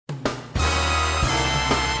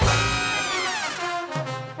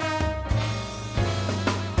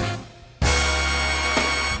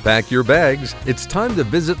Pack your bags. It's time to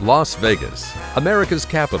visit Las Vegas, America's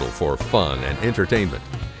capital for fun and entertainment.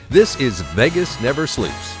 This is Vegas Never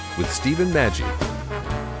Sleeps with Stephen Maggi.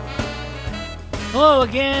 Hello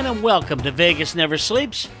again and welcome to Vegas Never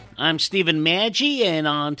Sleeps. I'm Stephen Maggi, and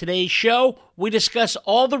on today's show, we discuss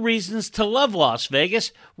all the reasons to love Las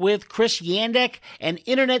Vegas with Chris Yandek, an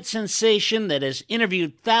internet sensation that has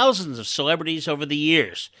interviewed thousands of celebrities over the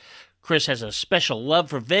years. Chris has a special love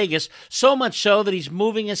for Vegas, so much so that he's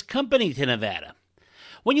moving his company to Nevada.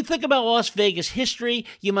 When you think about Las Vegas history,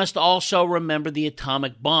 you must also remember the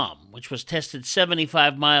atomic bomb, which was tested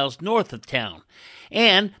 75 miles north of town.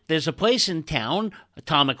 And there's a place in town,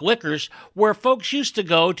 Atomic Liquors, where folks used to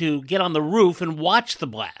go to get on the roof and watch the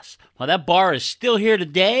blast. Well, that bar is still here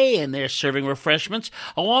today, and they're serving refreshments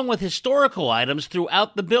along with historical items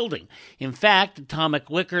throughout the building. In fact, Atomic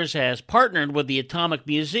Liquors has partnered with the Atomic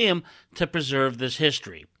Museum to preserve this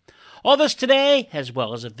history. All this today, as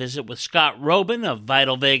well as a visit with Scott Robin of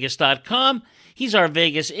VitalVegas.com. He's our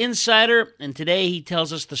Vegas insider, and today he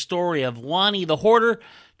tells us the story of Lonnie the Hoarder.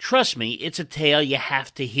 Trust me, it's a tale you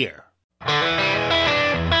have to hear.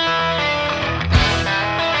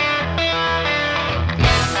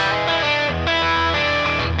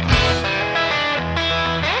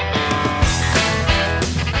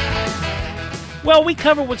 Well, we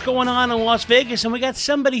cover what's going on in Las Vegas, and we got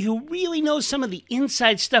somebody who really knows some of the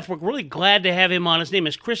inside stuff. We're really glad to have him on. His name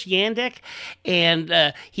is Chris Yandek,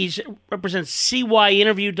 and he represents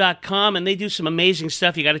CYInterview.com, and they do some amazing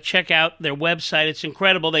stuff. You got to check out their website. It's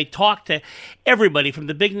incredible. They talk to everybody from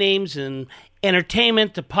the big names and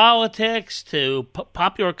entertainment to politics to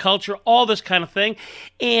popular culture, all this kind of thing.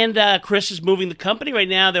 And Chris is moving the company right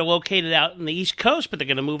now. They're located out in the East Coast, but they're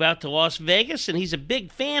going to move out to Las Vegas, and he's a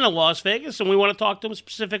big fan of Las Vegas, and we want to talk to him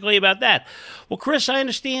specifically about that. Well, Chris, I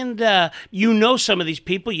understand you know some of these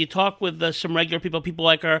people. You talk with some regular people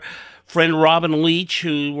like our friend Robin Leach,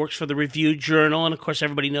 who works for the Review-Journal, and of course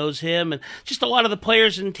everybody knows him, and just a lot of the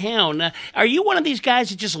players in town. Are you one of these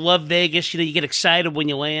guys that just love Vegas? You know, you get excited when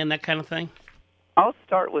you land, that kind of thing? I'll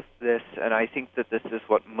start with this, and I think that this is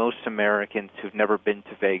what most Americans who've never been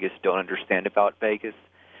to Vegas don't understand about Vegas.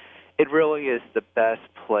 It really is the best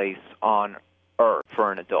place on earth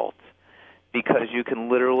for an adult because you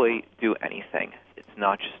can literally do anything. It's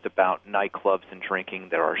not just about nightclubs and drinking.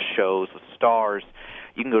 There are shows with stars.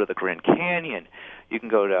 You can go to the Grand Canyon. You can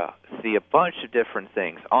go to see a bunch of different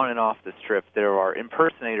things on and off the Strip. There are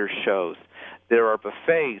impersonator shows. There are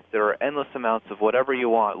buffets. There are endless amounts of whatever you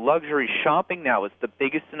want. Luxury shopping now is the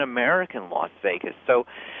biggest in America in Las Vegas. So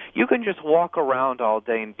you can just walk around all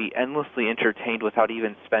day and be endlessly entertained without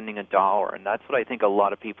even spending a dollar. And that's what I think a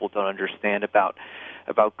lot of people don't understand about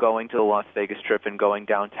going to the Las Vegas Strip and going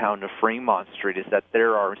downtown to Fremont Street is that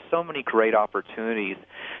there are so many great opportunities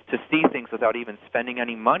to see things without even spending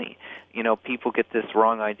any money. You know, people get this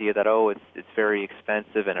wrong idea that, it's very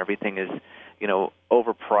expensive and everything is,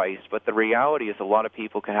 overpriced. But the reality is a lot of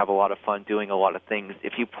people can have a lot of fun doing a lot of things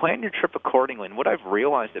if you plan your trip accordingly. And what I've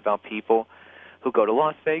realized about people who go to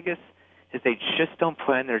Las Vegas is they just don't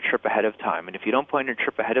plan their trip ahead of time. And if you don't plan your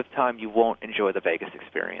trip ahead of time, you won't enjoy the Vegas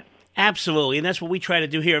experience. Absolutely, and that's what we try to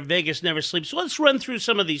do here at Vegas Never Sleeps. So let's run through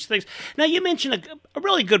some of these things. Now, you mentioned a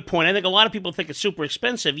really good point. I think a lot of people think it's super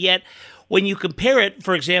expensive, yet when you compare it,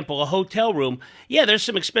 for example, a hotel room, there's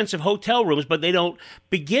some expensive hotel rooms, but they don't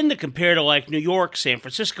begin to compare to like New York, San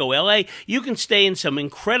Francisco, L.A. You can stay in some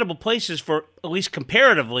incredible places for, at least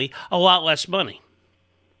comparatively, a lot less money.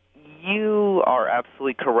 You are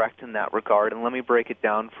absolutely correct in that regard, and let me break it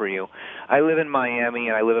down for you. I live in Miami,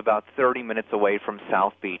 and I live about 30 minutes away from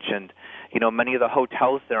South Beach, and many of the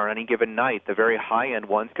hotels there on any given night, the very high-end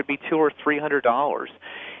ones, could be $200 or $300.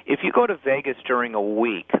 If you go to Vegas during a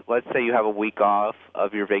week, let's say you have a week off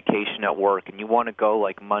of your vacation at work, and you want to go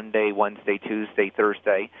like Monday, Wednesday, Tuesday,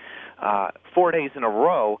 Thursday, 4 days in a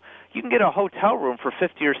row, you can get a hotel room for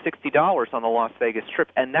 $50 or $60 on the Las Vegas Strip,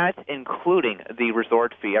 and that's including the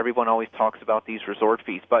resort fee. Everyone always talks about these resort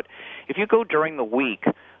fees, but if you go during the week,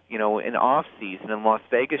 in off-season in Las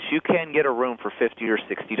Vegas, you can get a room for $50 or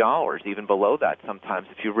 $60, even below that sometimes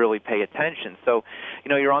if you really pay attention. So,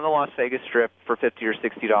 you're on the Las Vegas Strip for $50 or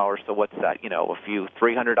 $60, so what's that, a few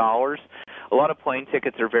 $300? A lot of plane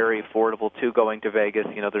tickets are very affordable, too, going to Vegas.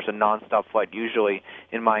 There's a nonstop flight. Usually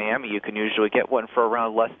in Miami, you can usually get one for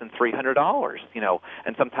around less than $300,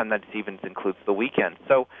 and sometimes that even includes the weekend.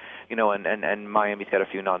 So, and Miami's got a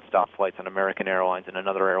few nonstop flights on American Airlines and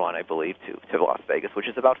another airline, I believe, to Las Vegas, which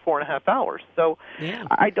is about 4.5 hours. So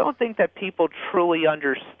I don't think that people truly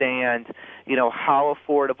understand, how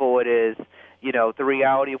affordable it is. The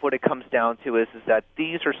reality of what it comes down to is that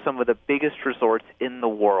these are some of the biggest resorts in the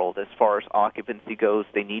world as far as occupancy goes.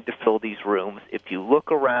 They need to fill these rooms. If you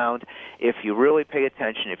look around, if you really pay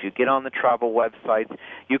attention, if you get on the travel websites,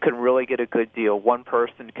 you can really get a good deal. One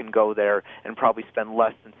person can go there and probably spend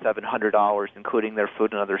less than $700, including their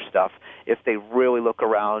food and other stuff, if they really look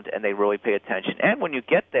around and they really pay attention. And when you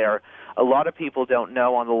get there, a lot of people don't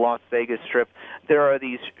know on the Las Vegas Strip, there are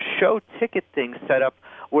these show ticket things set up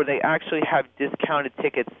where they actually have discounted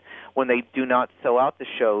tickets when they do not sell out the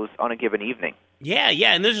shows on a given evening. Yeah,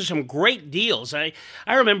 and those are some great deals. I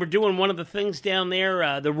remember doing one of the things down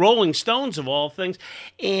there, the Rolling Stones of all things,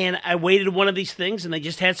 and I waited one of these things, and they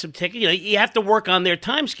just had some tickets. You have to work on their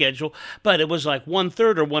time schedule, but it was like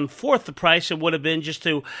 1/3 or 1/4 the price it would have been just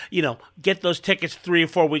to, get those tickets 3 or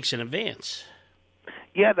 4 weeks in advance.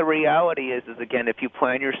 Yeah, the reality is again, if you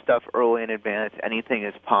plan your stuff early in advance, anything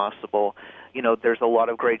is possible. There's a lot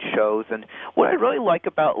of great shows, and what I really like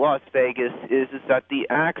about Las Vegas is that the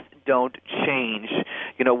acts don't change.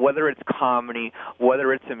 Whether it's comedy,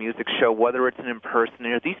 whether it's a music show, whether it's an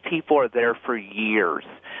impersonator, these people are there for years.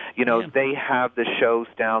 They have the shows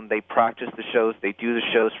down, they practice the shows, they do the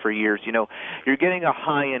shows for years. You're getting a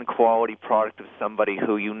high-end quality product of somebody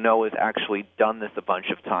who has actually done this a bunch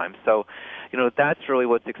of times. So, that's really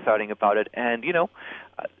what's exciting about it. And,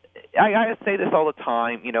 I say this all the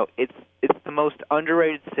time, it's the most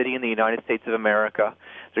underrated city in the United States of America.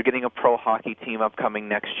 They're getting a pro hockey team upcoming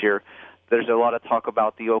next year. There's a lot of talk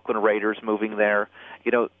about the Oakland Raiders moving there.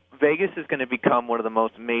 Vegas is going to become one of the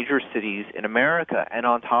most major cities in America, and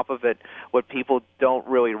on top of it, what people don't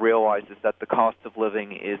really realize is that the cost of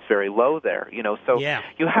living is very low there. So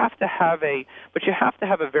you have to have a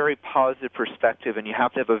very positive perspective, and you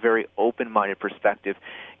have to have a very open-minded perspective,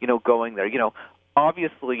 going there.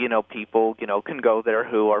 Obviously, people, can go there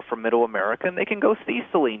who are from Middle America, and they can go see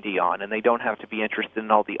Celine Dion, and they don't have to be interested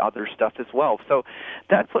in all the other stuff as well. So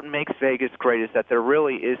that's what makes Vegas great, is that there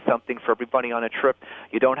really is something for everybody on a trip.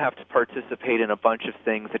 You don't have to participate in a bunch of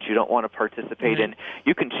things that you don't want to participate in.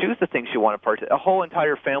 You can choose the things you want to participate. A whole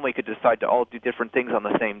entire family could decide to all do different things on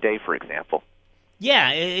the same day, for example.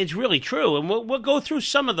 Yeah, it's really true, and we'll go through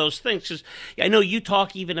some of those things, because I know you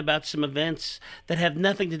talk even about some events that have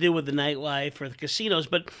nothing to do with the nightlife or the casinos,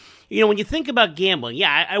 but when you think about gambling,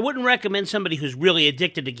 I wouldn't recommend somebody who's really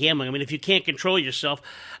addicted to gambling. I mean, if you can't control yourself,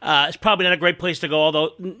 it's probably not a great place to go,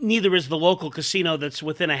 although neither is the local casino that's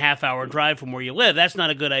within a half-hour drive from where you live. That's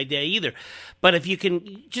not a good idea either. But if you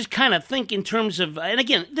can just kind of think in terms of, and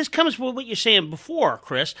again, this comes with what you're saying before,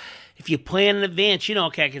 Chris, if you plan in advance,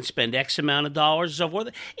 okay, I can spend X amount of dollars and so forth,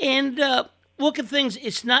 and look at things.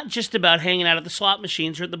 It's not just about hanging out at the slot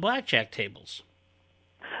machines or at the blackjack tables.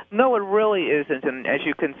 No, it really isn't, and as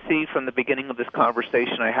you can see from the beginning of this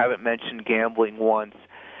conversation, I haven't mentioned gambling once.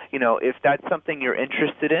 If that's something you're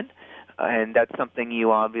interested in, and that's something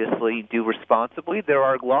you obviously do responsibly, there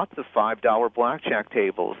are lots of $5 blackjack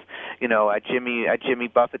tables, at Jimmy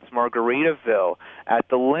Buffett's Margaritaville, at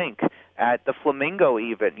the Link, at the Flamingo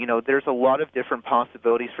even. There's a lot of different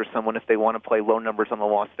possibilities for someone if they want to play low numbers on the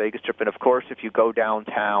Las Vegas Strip. And, of course, if you go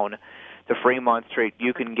downtown to Fremont Street,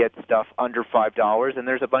 you can get stuff under $5, and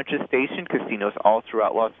there's a bunch of station casinos all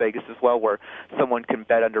throughout Las Vegas as well where someone can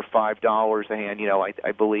bet under $5 a hand.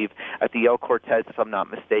 I believe at the El Cortez, if I'm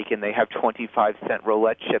not mistaken, they have 25-cent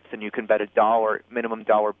roulette chips, and you can bet minimum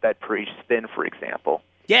dollar bet per each spin, for example.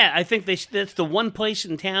 Yeah, I think that's the one place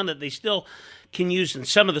in town that they still can use, and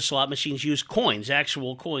some of the slot machines use coins,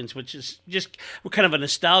 actual coins, which is just kind of a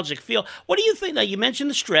nostalgic feel. What do you think? Now, you mentioned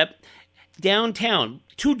the Strip, downtown,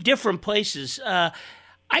 two different places.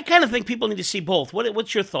 I kind of think people need to see both.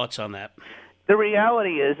 What's your thoughts on that? The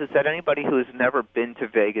reality is that anybody who has never been to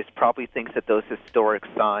Vegas probably thinks that those historic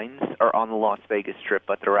signs are on the Las Vegas Strip,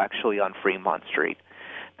 but they're actually on Fremont Street.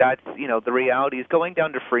 That's, the reality is going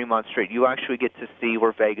down to Fremont Street, you actually get to see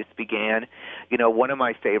where Vegas began. One of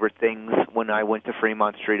my favorite things when I went to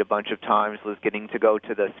Fremont Street a bunch of times was getting to go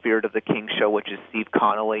to the Spirit of the King show, which is Steve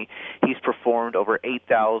Connolly. He's performed over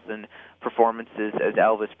 8,000 performances as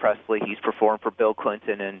Elvis Presley. He's performed for Bill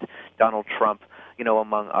Clinton and Donald Trump,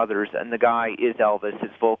 among others. And the guy is Elvis.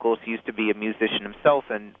 His vocals, used to be a musician himself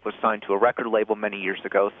and was signed to a record label many years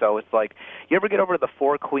ago. So it's like, you ever get over to the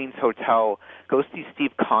Four Queens Hotel, go see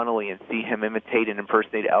Steve Connolly and see him imitate and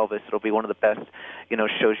impersonate Elvis. It'll be one of the best,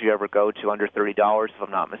 shows you ever go to, under $30 if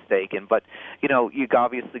I'm not mistaken. But, you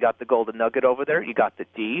obviously got the Golden Nugget over there. You got the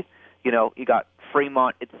D. You got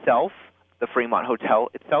Fremont itself, the Fremont Hotel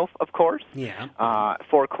itself, of course. Yeah.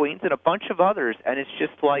 Four Queens and a bunch of others. And it's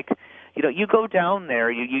just like, you go down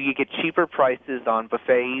there, you get cheaper prices on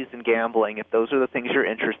buffets and gambling if those are the things you're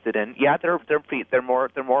interested in. Yeah, they're more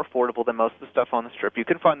affordable than most of the stuff on the Strip. You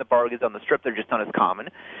can find the bargains on the Strip; they're just not as common.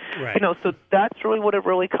 Right. So that's really what it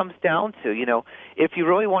really comes down to. If you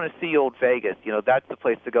really want to see old Vegas, that's the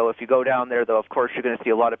place to go. If you go down there, though, of course, you're going to see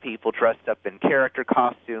a lot of people dressed up in character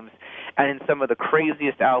costumes and in some of the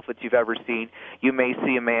craziest outfits you've ever seen. You may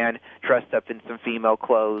see a man dressed up in some female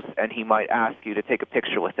clothes, and he might ask you to take a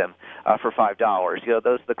picture with him for $5.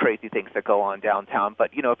 Those are the crazy things that go on downtown. But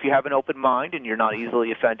if you have an open mind and you're not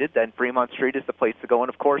easily offended, then Fremont Street is the place to go. And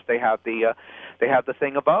of course, they have the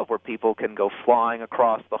thing above where people can go flying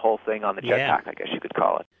across the whole thing on the jetpack, I guess you could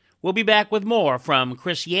call it. We'll be back with more from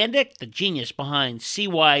Chris Yandick, the genius behind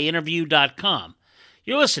CYInterview.com.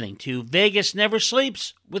 You're listening to Vegas Never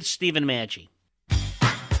Sleeps with Stephen Maggi.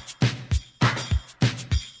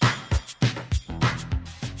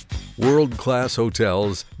 World-class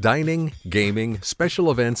hotels, dining, gaming, special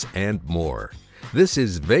events, and more. This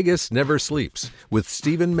is Vegas Never Sleeps with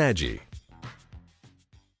Stephen Maggi.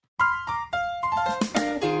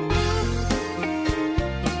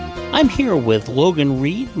 I'm here with Logan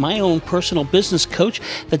Reed, my own personal business coach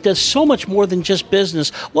that does so much more than just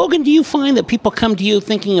business. Logan, do you find that people come to you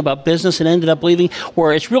thinking about business and ended up leaving,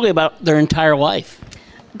 or it's really about their entire life?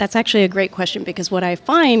 That's actually a great question, because what I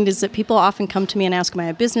find is that people often come to me and ask, am I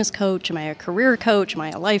a business coach? Am I a career coach? Am I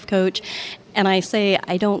a life coach? And I say,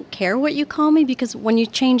 I don't care what you call me, because when you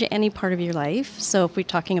change any part of your life, so if we're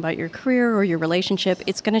talking about your career or your relationship,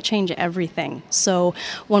 it's going to change everything. So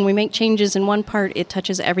when we make changes in one part, it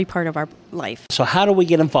touches every part of our life. So how do we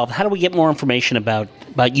get involved? How do we get more information about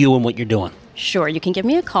you and what you're doing? Sure. You can give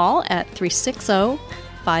me a call at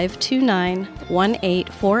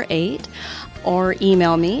 360-529-1848 or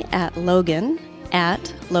email me at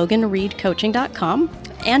logan@loganreedcoaching.com.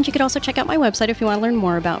 And you could also check out my website if you want to learn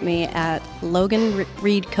more about me at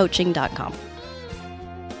loganreedcoaching.com.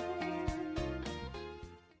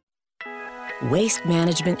 Waste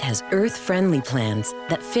Management has earth-friendly plans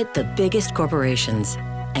that fit the biggest corporations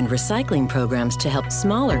and recycling programs to help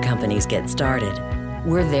smaller companies get started.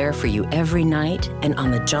 We're there for you every night and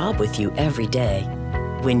on the job with you every day.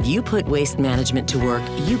 When you put Waste Management to work,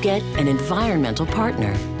 you get an environmental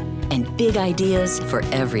partner and big ideas for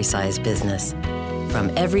every size business.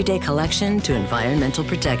 From everyday collection to environmental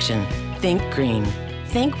protection, think green.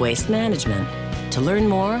 Think Waste Management. To learn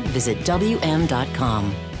more, visit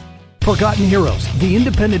WM.com. Forgotten Heroes, the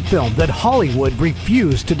independent film that Hollywood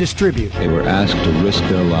refused to distribute. They were asked to risk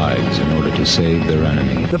their lives in order to save their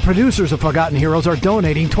enemy. The producers of Forgotten Heroes are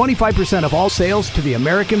donating 25% of all sales to the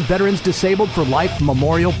American Veterans Disabled for Life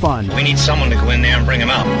Memorial Fund. We need someone to go in there and bring him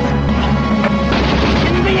out.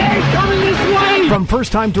 Coming this way! From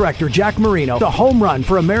first-time director Jack Marino, the home run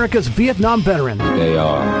for America's Vietnam veteran. They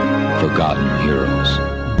are Forgotten Heroes.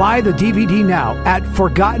 Buy the DVD now at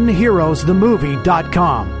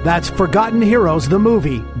ForgottenHeroesTheMovie.com. That's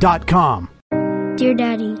ForgottenHeroesTheMovie.com. Dear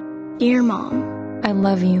Daddy, dear Mom, I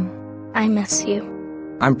love you. I miss you.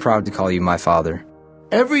 I'm proud to call you my father.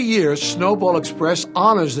 Every year, Snowball Express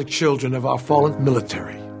honors the children of our fallen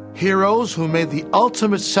military. Heroes who made the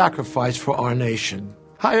ultimate sacrifice for our nation.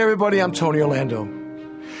 Hi, everybody. I'm Tony Orlando.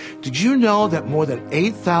 Did you know that more than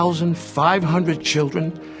 8,500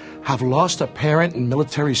 children have lost a parent in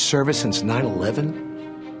military service since 9/11?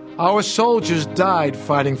 Our soldiers died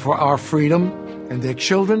fighting for our freedom, and their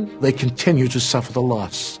children, they continue to suffer the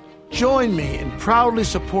loss. Join me in proudly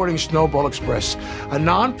supporting Snowball Express, a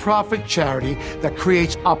non-profit charity that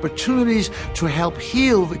creates opportunities to help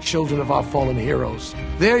heal the children of our fallen heroes.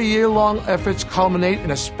 Their year-long efforts culminate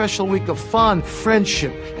in a special week of fun,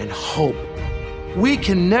 friendship, and hope. We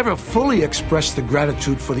can never fully express the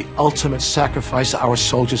gratitude for the ultimate sacrifice our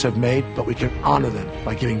soldiers have made, but we can honor them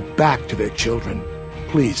by giving back to their children.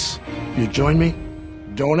 Please, will you join me?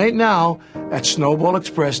 Donate now at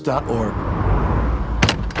snowballexpress.org.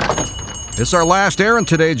 It's our last errand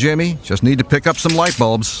today, Jimmy. Just need to pick up some light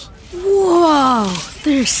bulbs. Whoa,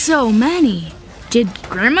 there's so many. Did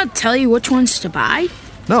Grandma tell you which ones to buy?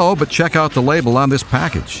 No, but check out the label on this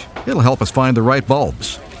package. It'll help us find the right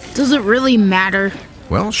bulbs. Does it really matter?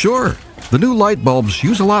 Well, sure. The new light bulbs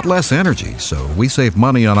use a lot less energy, so we save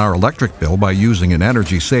money on our electric bill by using an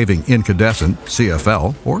energy-saving incandescent,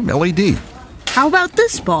 CFL, or LED. How about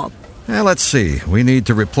this bulb? Let's see. We need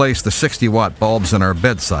to replace the 60-watt bulbs in our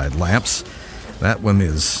bedside lamps. That one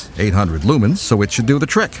is 800 lumens, so it should do the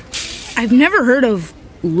trick. I've never heard of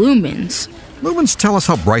lumens. Lumens tell us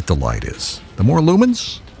how bright the light is. The more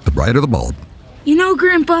lumens, the brighter the bulb. You know,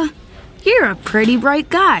 Grandpa, you're a pretty bright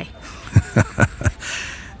guy.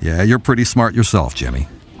 Yeah, you're pretty smart yourself, Jimmy.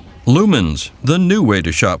 Lumens, the new way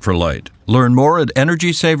to shop for light. Learn more at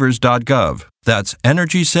EnergySavers.gov. That's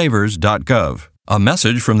EnergySavers.gov. A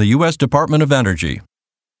message from the U.S. Department of Energy.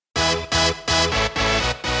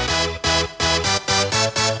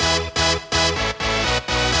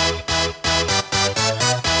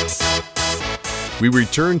 We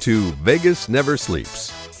return to Vegas Never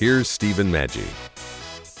Sleeps. Here's Stephen Maggi.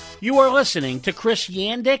 You are listening to Chris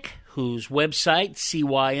Yandick, whose website,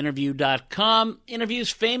 cyinterview.com,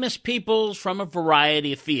 interviews famous people from a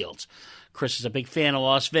variety of fields. Chris is a big fan of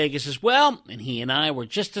Las Vegas as well, and he and I were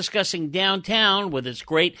just discussing downtown with its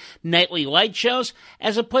great nightly light shows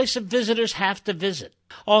as a place that visitors have to visit.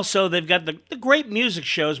 Also, they've got the great music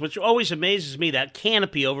shows, which always amazes me, that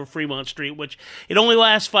canopy over Fremont Street, which it only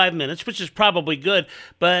lasts 5 minutes, which is probably good.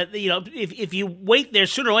 But, you know, if you wait there,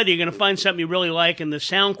 sooner or later, you're going to find something you really like, and the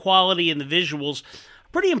sound quality and the visuals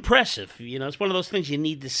pretty impressive. You know, it's one of those things you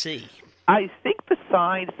need to see. I think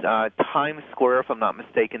besides Times Square, if I'm not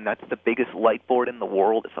mistaken, that's the biggest light board in the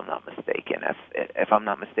world, if I'm not mistaken. If I'm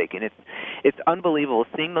not mistaken, it's unbelievable.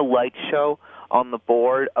 Seeing the light show on the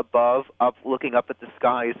board above, looking up at the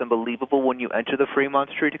sky, is unbelievable. When you enter the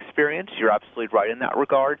Fremont Street experience, you're absolutely right in that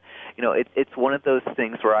regard. You know, it's one of those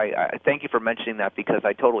things where I thank you for mentioning that, because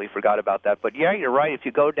I totally forgot about that. But yeah, you're right. If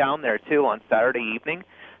you go down there too on Saturday evening,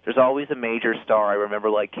 there's always a major star. I remember,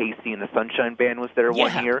 like, Casey and the Sunshine Band was there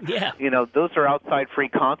one year. Yeah. You know, those are outside free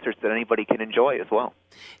concerts that anybody can enjoy as well.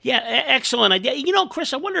 Yeah, excellent idea. You know,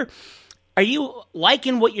 Chris, I wonder, are you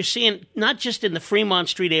liking what you're seeing, not just in the Fremont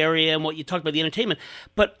Street area and what you talked about, the entertainment,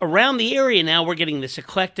 but around the area now we're getting this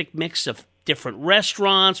eclectic mix of different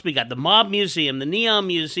restaurants. We got the Mob Museum, the Neon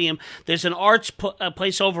Museum. There's an arts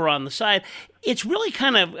place over on the side. It's really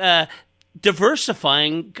kind of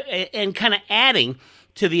diversifying and kind of adding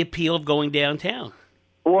to the appeal of going downtown.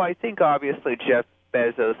 Well, I think obviously Jeff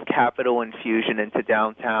Bezos' capital infusion into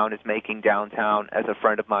downtown is making downtown, as a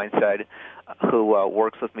friend of mine said, who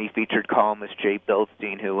works with me, featured columnist Jay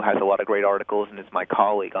Bildstein, who has a lot of great articles and is my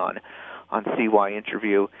colleague on CY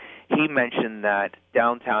Interview. He mentioned that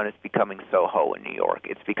downtown is becoming Soho in New York.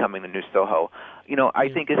 It's becoming the new Soho. You know, I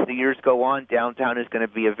think as the years go on, downtown is going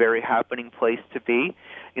to be a very happening place to be.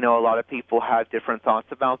 You know, a lot of people have different thoughts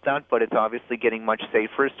about that, but it's obviously getting much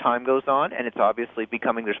safer as time goes on, and it's obviously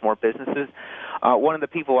becoming, there's more businesses. One of the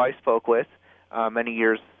people I spoke with many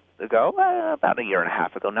years ago, about a year and a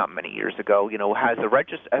half ago, not many years ago, you know, has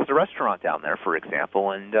a restaurant down there, for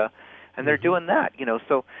example, and they're doing that, you know,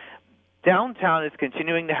 so downtown is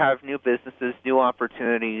continuing to have new businesses, new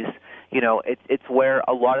opportunities. You know, it's where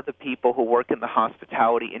a lot of the people who work in the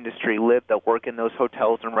hospitality industry live, that work in those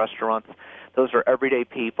hotels and restaurants. Those are everyday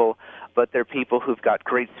people, but they're people who've got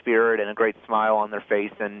great spirit and a great smile on their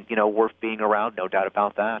face, and, you know, worth being around, no doubt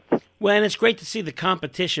about that. Well, and it's great to see the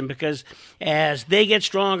competition, because as they get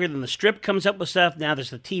stronger, then the Strip comes up with stuff. Now there's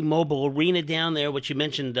the T-Mobile Arena down there, which you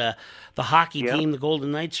mentioned, the hockey team, the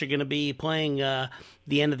Golden Knights, are going to be playing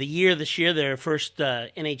the end of the year this year, their first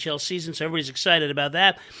NHL season, so everybody's excited about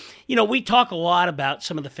that. You know, we talk a lot about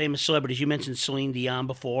some of the famous celebrities. You mentioned Celine Dion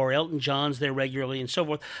before, Elton John's there regularly and so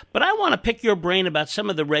forth, but I want to pick your brain about some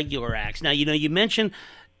of the regular acts. Now, you know, you mentioned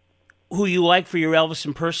who you like for your Elvis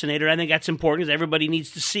impersonator. I think that's important, because everybody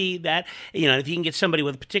needs to see that. You know, if you can get somebody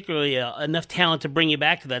with particularly enough talent to bring you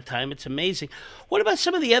back to that time, it's amazing. What about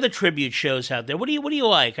some of the other tribute shows out there? What do you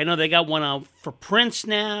like? I know they got one out for Prince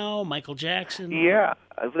now, Michael Jackson. Yeah,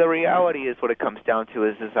 the reality is, what it comes down to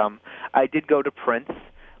is I did go to Prince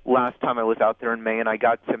last time I was out there in May, and I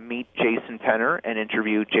got to meet Jason Tenor and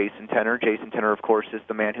interview Jason Tenor. Jason Tenor, of course, is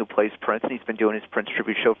the man who plays Prince, and he's been doing his Prince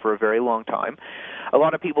tribute show for a very long time. A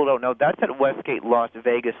lot of people don't know that's at Westgate, Las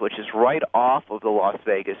Vegas, which is right off of the Las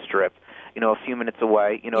Vegas Strip. You know, a few minutes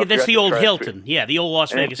away. You know, yeah, that's the old Hilton. Yeah, the old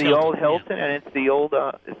Las Vegas Hilton. It's the old Hilton, and it's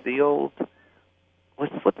the old.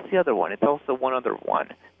 What's the other one? It's also one other one.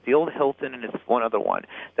 The old Hilton, and it's one other one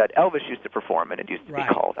that Elvis used to perform in. It used to be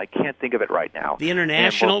called. I can't think of it right now. The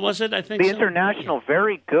International, was it? I think the so? International.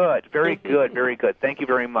 Very good, very good, very good. Thank you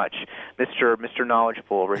very much, Mr.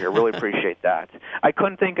 Knowledgeable over here. Really appreciate that. I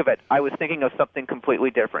couldn't think of it. I was thinking of something completely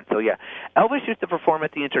different. So yeah, Elvis used to perform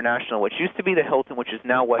at the International, which used to be the Hilton, which is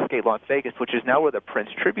now Westgate Las Vegas, which is now where the Prince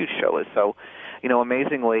tribute show is. So, you know,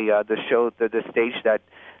 amazingly, the stage that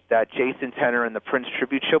Jason Tenor and the Prince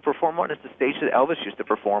tribute show perform on is the stage that Elvis used to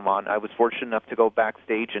perform on. I was fortunate enough to go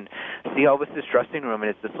backstage and see Elvis's dressing room, and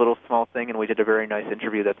it's this little small thing, and we did a very nice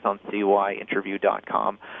interview that's on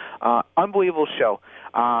cyinterview.com. Unbelievable show.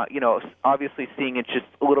 You know, obviously seeing it just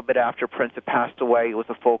a little bit after Prince had passed away, it was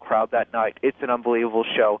a full crowd that night. It's an unbelievable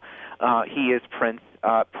show. He is Prince.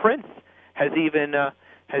 Prince has even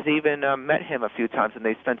has even met him a few times, and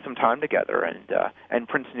they spent some time together, and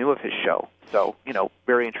Prince knew of his show. So,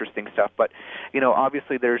 very interesting stuff. But,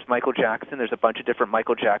 obviously there's Michael Jackson. There's a bunch of different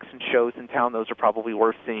Michael Jackson shows in town. Those are probably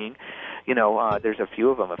worth seeing. There's a few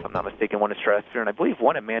of them, if I'm not mistaken. One at Stratosphere, and I believe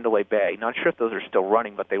one at Mandalay Bay. Not sure if those are still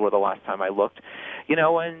running, but they were the last time I looked.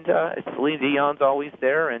 And Celine Dion's always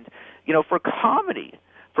there. And, for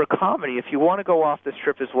comedy, if you want to go off the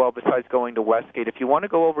Strip as well, besides going to Westgate, if you want to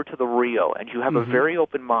go over to the Rio and you have a very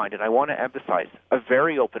open mind, and I want to emphasize, a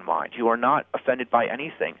very open mind, you are not offended by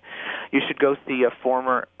anything, you should go see a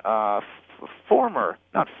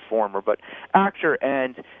actor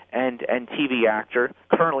and TV actor,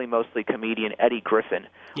 currently mostly comedian, Eddie Griffin,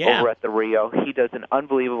 over at the Rio. He does an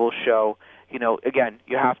unbelievable show. Again,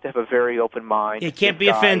 you have to have a very open mind. You can't be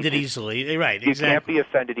offended easily. Right, exactly. You can't be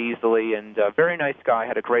offended easily, and very nice guy.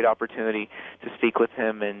 Had a great opportunity to speak with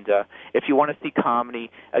him, and if you want to see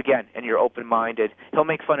comedy, again, and you're open-minded, he'll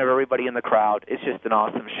make fun of everybody in the crowd. It's just an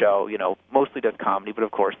awesome show. Mostly does comedy, but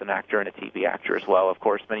of course an actor and a TV actor as well. Of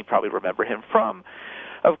course, many probably remember him from,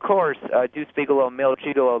 of course, Deuce Bigalow, Male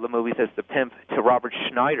Gigolo, the movies as The Pimp, to Robert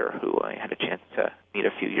Schneider, who I had a chance to meet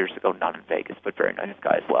a few years ago, not in Vegas, but very nice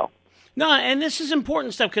guy as well. No, and this is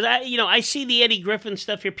important stuff because I see the Eddie Griffin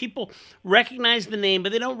stuff here. People recognize the name,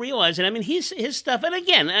 but they don't realize it. I mean, his stuff, and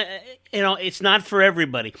again, it's not for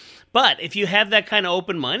everybody. But if you have that kind of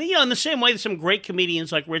open mind, in the same way that some great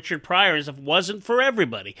comedians like Richard Pryor and stuff wasn't for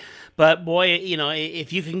everybody. But boy,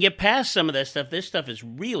 if you can get past some of that stuff, this stuff is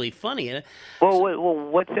really funny. Well,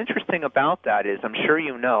 what's interesting about that is, I'm sure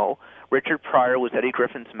Richard Pryor was Eddie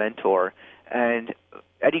Griffin's mentor, and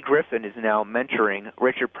Eddie Griffin is now mentoring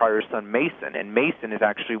Richard Pryor's son, Mason, and Mason is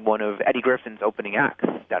actually one of Eddie Griffin's opening acts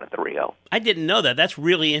down at the Rio. I didn't know that. That's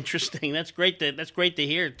really interesting. That's great to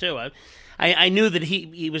hear, too. I knew that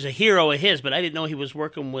he was a hero of his, but I didn't know he was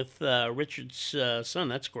working with Richard's son.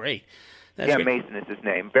 That's great. Great. Mason is his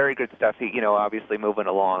name. Very good stuff. He, obviously moving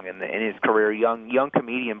along in his career, young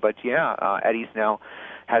comedian, but Eddie's now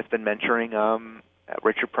has been mentoring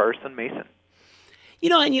Richard Pryor's son, Mason.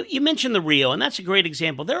 And you mentioned the Rio, and that's a great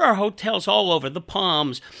example. There are hotels all over, the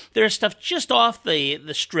Palms. There's stuff just off the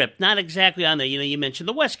Strip, not exactly on the, you mentioned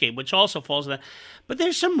the Westgate, which also falls in that. But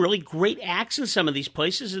there's some really great acts in some of these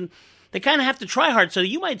places, and they kind of have to try hard. So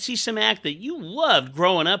you might see some act that you loved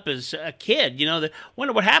growing up as a kid,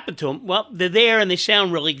 wonder what happened to them. Well, they're there, and they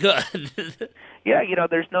sound really good. Yeah,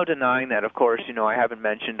 there's no denying that. Of course, I haven't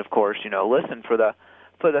mentioned, listen, for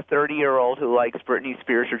the 30-year-old who likes Britney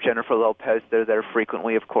Spears or Jennifer Lopez, they're there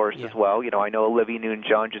frequently, of course, as well. I know Olivia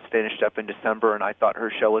Newton-John just finished up in December, and I thought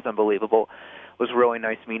her show was unbelievable. It was really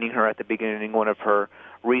nice meeting her at the beginning, one of her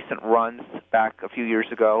recent runs back a few years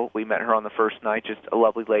ago. We met her on the first night, just a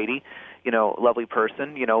lovely lady, lovely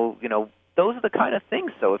person. Those are the kind of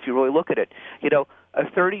things, though, if you really look at it. A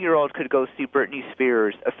 30-year-old could go see Britney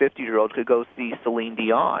Spears. A 50-year-old could go see Celine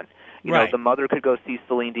Dion. The mother could go see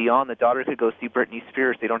Celine Dion, the daughter could go see Britney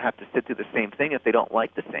Spears. They don't have to sit through the same thing if they don't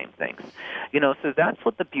like the same things. So that's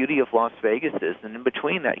what the beauty of Las Vegas is. And in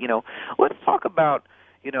between that, let's talk about,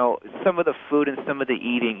 some of the food and some of the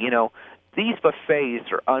eating. These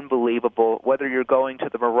buffets are unbelievable, whether you're going to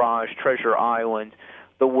the Mirage, Treasure Island,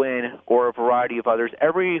 the Wynn, or a variety of others.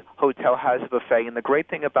 Every hotel has a buffet, and the great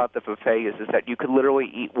thing about the buffet is that you could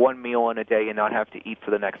literally eat one meal in a day and not have to eat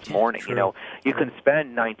for the next morning. True. You can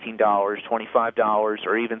spend $19, $25,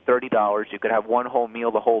 or even $30. You could have one whole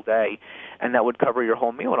meal the whole day, and that would cover your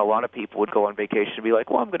whole meal. And a lot of people would go on vacation and be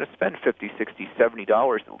like, well, I'm going to spend $50, $60,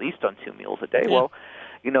 $70 at least on 2 meals a day. Yeah. Well,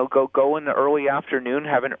 go in the early afternoon,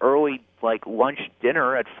 have an early lunch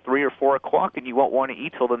dinner at 3 or 4 o'clock, and you won't want to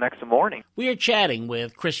eat till the next morning. We are chatting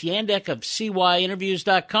with Chris Yandeck of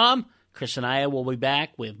CYInterviews.com. Chris and I will be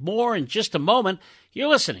back with more in just a moment. You're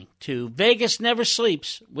listening to Vegas Never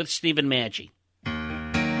Sleeps with Stephen Maggi.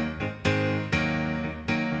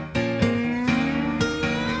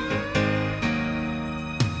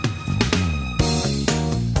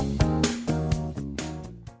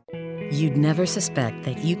 You'd never suspect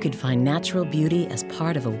that you could find natural beauty as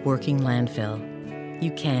part of a working landfill.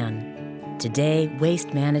 You can. Today,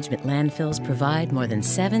 Waste Management landfills provide more than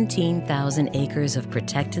 17,000 acres of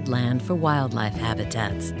protected land for wildlife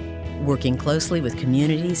habitats. Working closely with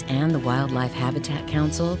communities and the Wildlife Habitat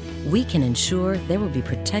Council, we can ensure there will be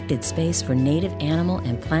protected space for native animal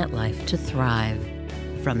and plant life to thrive.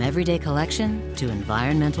 From everyday collection to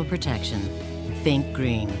environmental protection, think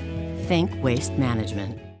green. Think Waste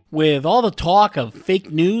Management. With all the talk of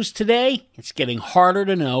fake news today, it's getting harder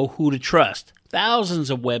to know who to trust. Thousands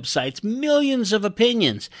of websites, millions of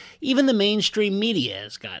opinions. Even the mainstream media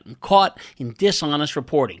has gotten caught in dishonest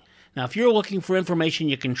reporting. Now, if you're looking for information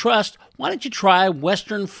you can trust, why don't you try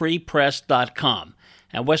westernfreepress.com.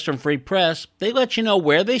 At Western Free Press, they let you know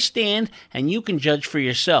where they stand, and you can judge for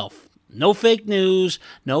yourself. No fake news,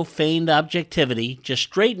 no feigned objectivity, just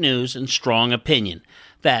straight news and strong opinion.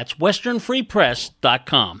 That's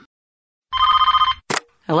westernfreepress.com.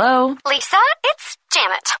 Hello? Lisa, it's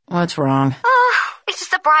Janet. What's wrong? It's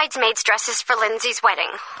the bridesmaids' dresses for Lindsay's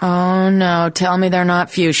wedding. Oh, no. Tell me they're not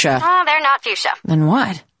fuchsia. Oh, they're not fuchsia. Then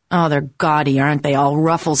what? Oh, they're gaudy, aren't they? All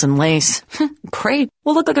ruffles and lace. Great.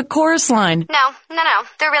 We'll look like a chorus line. No.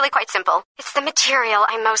 They're really quite simple. It's the material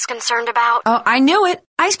I'm most concerned about. Oh, I knew it.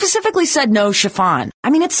 I specifically said no chiffon. I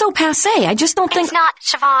mean, it's so passé. I just don't think... It's not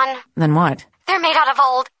chiffon. Then what? They're made out of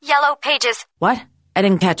old, yellow pages. What? I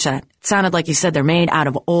didn't catch that. It sounded like you said they're made out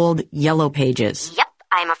of old yellow pages. Yep,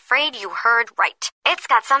 I'm afraid you heard right. It's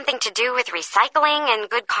got something to do with recycling and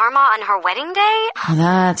good karma on her wedding day. Oh,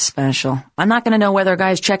 that's special. I'm not going to know whether a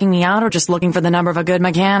guy's checking me out or just looking for the number of a good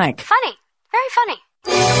mechanic. Funny. Very funny.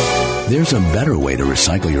 There's a better way to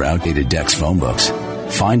recycle your outdated Dex phone books.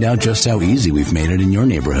 Find out just how easy we've made it in your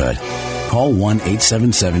neighborhood. Call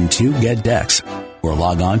 1-877-2-GET-DEX or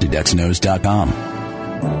log on to DexKnows.com.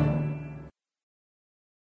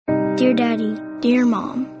 Dear Daddy, dear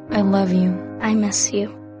Mom, I love you. I miss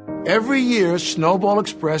you. Every year, Snowball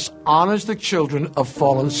Express honors the children of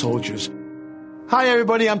fallen soldiers. Hi,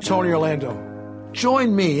 everybody. I'm Tony Orlando.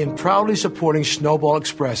 Join me in proudly supporting Snowball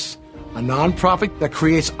Express, a nonprofit that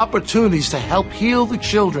creates opportunities to help heal the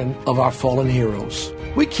children of our fallen heroes.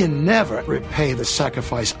 We can never repay the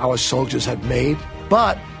sacrifice our soldiers have made,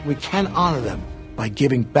 but we can honor them by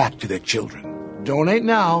giving back to their children. Donate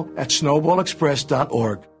now at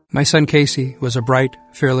snowballexpress.org. My son Casey was a bright,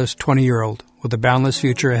 fearless 20-year-old with a boundless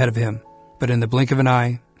future ahead of him. But in the blink of an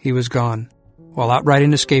eye, he was gone. While out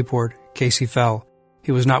riding a skateboard, Casey fell.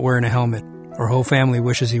 He was not wearing a helmet. Our whole family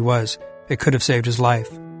wishes he was. It could have saved his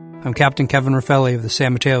life. I'm Captain Kevin Raffelli of the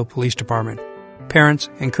San Mateo Police Department. Parents,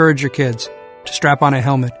 encourage your kids to strap on a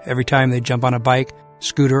helmet every time they jump on a bike,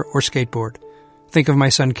 scooter, or skateboard. Think of my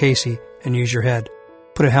son Casey and use your head.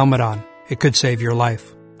 Put a helmet on. It could save your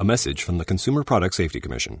life. A message from the Consumer Product Safety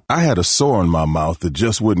Commission. I had a sore in my mouth that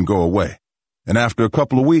just wouldn't go away. And after a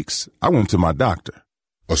couple of weeks, I went to my doctor.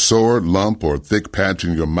 A sore, lump, or thick patch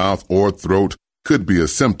in your mouth or throat could be a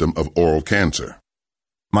symptom of oral cancer.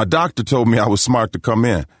 My doctor told me I was smart to come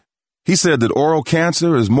in. He said that oral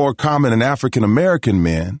cancer is more common in African American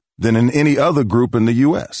men than in any other group in the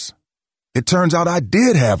U.S. It turns out I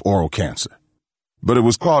did have oral cancer, but it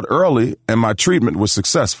was caught early and my treatment was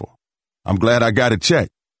successful. I'm glad I got it checked.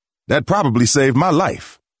 That probably saved my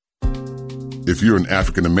life. If you're an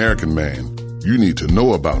African American man, you need to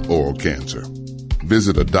know about oral cancer.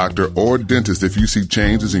 Visit a doctor or dentist if you see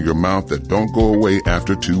changes in your mouth that don't go away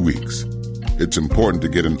after 2 weeks. It's important to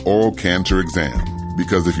get an oral cancer exam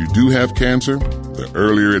because if you do have cancer, the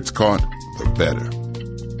earlier it's caught, the better.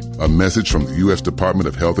 A message from the U.S. Department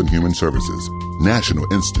of Health and Human Services, National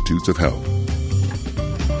Institutes of Health.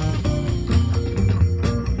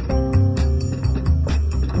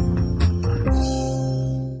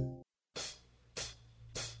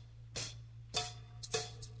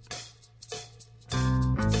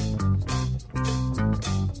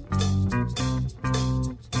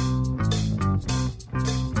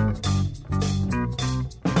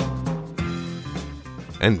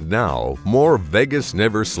 And now, more Vegas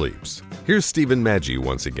Never Sleeps. Here's Stephen Maggi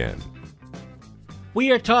once again.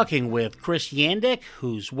 We are talking with Chris Yandick,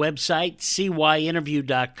 whose website,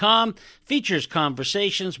 cyinterview.com, features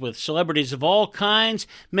conversations with celebrities of all kinds,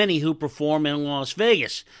 many who perform in Las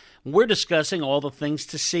Vegas. We're discussing all the things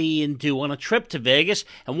to see and do on a trip to Vegas,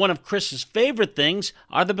 and one of Chris's favorite things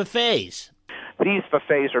are the buffets. These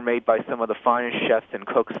buffets are made by some of the finest chefs and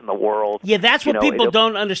cooks in the world. Yeah, that's what people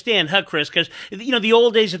don't understand, huh, Chris? Because, the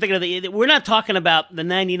old days are thinking of we're not talking about the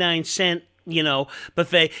 99-cent,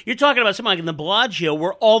 buffet. You're talking about something like in the Bellagio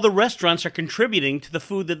where all the restaurants are contributing to the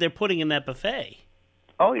food that they're putting in that buffet.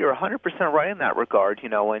 Oh, you're 100% right in that regard,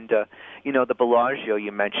 and, the Bellagio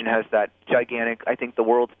you mentioned has that gigantic, I think the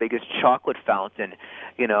world's biggest chocolate fountain,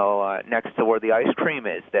 next to where the ice cream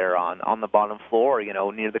is there on the bottom floor,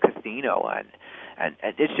 near the casino. And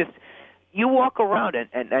it's just, you walk around,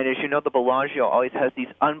 and as you know, the Bellagio always has these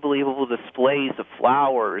unbelievable displays of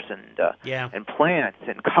flowers and plants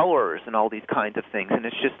and colors and all these kinds of things. And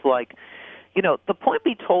it's just like, the point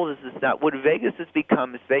be told is that what Vegas has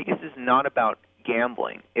become is Vegas is not about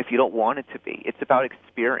gambling if you don't want it to be. It's about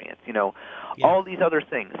experience, all these other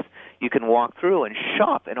things. You can walk through and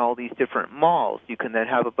shop in all these different malls. You can then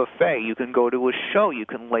have a buffet. You can go to a show. You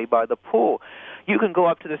can lay by the pool. You can go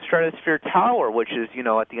up to the Stratosphere Tower, which is,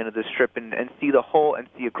 at the end of the Strip, and see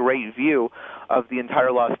see a great view of the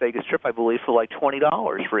entire Las Vegas Strip, I believe, for like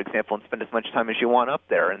 $20, for example, and spend as much time as you want up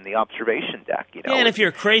there in the observation deck. Yeah, and if you're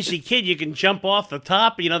a crazy kid, you can jump off the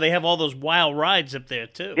top. They have all those wild rides up there,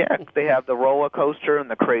 too. Yeah, they have the roller coaster and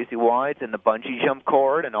the crazy rides and the bungee jump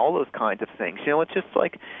cord and all those kinds of things. It's just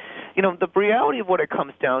like, the reality of what it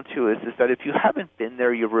comes down to is that if you haven't been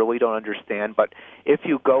there, you really don't understand. But if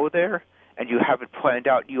you go there and you have it planned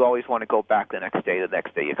out, you always want to go back the next day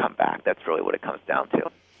you come back. That's really what it comes down to.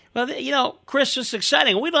 Well, Chris, it's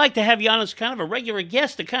exciting. We'd like to have you on as kind of a regular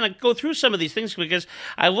guest to kind of go through some of these things, because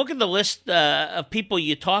I look at the list of people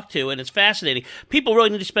you talk to, and it's fascinating. People really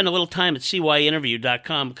need to spend a little time at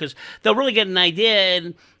cyinterview.com, because they'll really get an idea.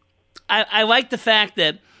 And I like the fact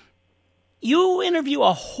that you interview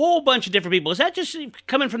a whole bunch of different people. Is that just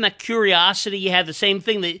coming from that curiosity? You have the same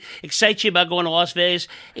thing that excites you about going to Las Vegas,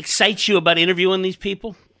 excites you about interviewing these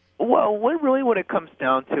people? Well, what it comes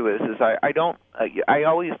down to is I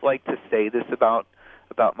always like to say this about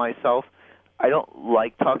myself. I don't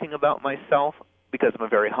like talking about myself because I'm a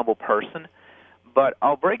very humble person, but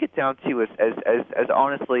I'll break it down to you as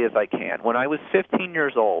honestly as I can. When I was 15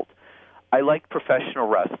 years old, I liked professional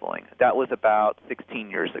wrestling. That was about 16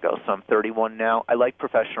 years ago, so I'm 31 now. I like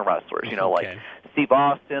professional wrestlers, like Steve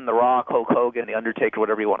Austin, The Rock, Hulk Hogan, The Undertaker,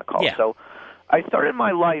 whatever you want to call it. So I started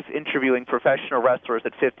my life interviewing professional wrestlers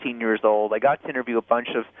at 15 years old. I got to interview a bunch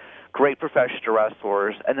of great professional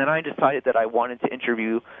wrestlers, and then I decided that I wanted to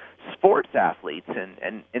interview sports athletes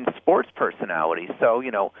and sports personalities. So,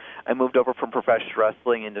 I moved over from professional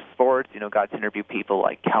wrestling into sports, got to interview people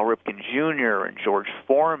like Cal Ripken Jr. and George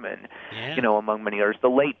Foreman, among many others. The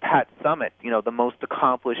late Pat Summitt, the most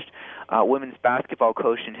accomplished women's basketball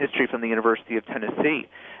coach in history from the University of Tennessee,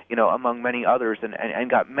 among many others, and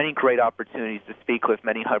got many great opportunities to speak with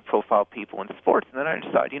many high-profile people in sports. And then I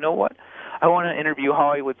decided, what? I want to interview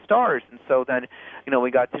Hollywood stars. And so then, we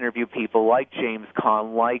got to interview people like James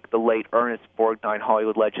Caan, like the late Ernest Borgnine,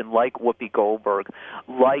 Hollywood legend, like Whoopi Goldberg,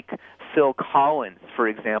 like Phil Collins, for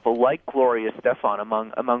example, like Gloria Estefan,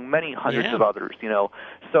 among many hundreds of others,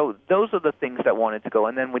 So those are the things that wanted to go.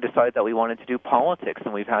 And then we decided that we wanted to do politics,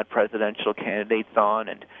 and we've had presidential candidates on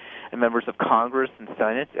and members of Congress and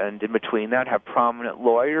Senate, and in between that have prominent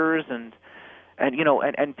lawyers and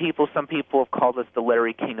people. Some people have called us the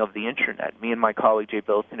Larry King of the Internet. Me and my colleague Jay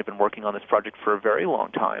Bilstein have been working on this project for a very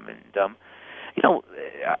long time, and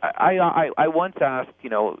I once asked,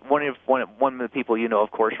 one of the people,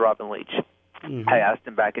 of course, Robin Leach. Mm-hmm. I asked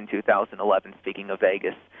him back in 2011, speaking of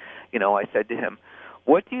Vegas, I said to him,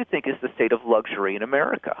 what do you think is the state of luxury in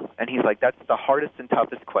America? And he's like, that's the hardest and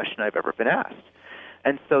toughest question I've ever been asked.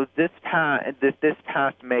 And so this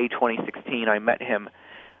past May 2016, I met him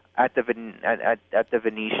at the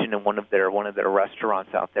Venetian in one of their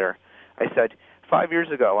restaurants out there. I said, 5 years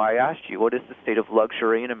ago, I asked you, what is the state of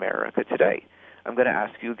luxury in America today? I'm going to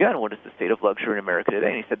ask you again, what is the state of luxury in America today?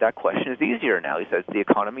 And he said, that question is easier now. He says, the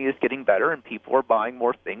economy is getting better and people are buying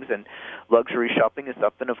more things and luxury shopping is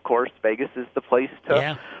up. And, of course, Vegas is the place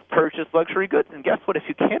to purchase luxury goods. And guess what? If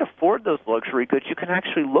you can't afford those luxury goods, you can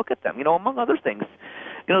actually look at them. Among other things,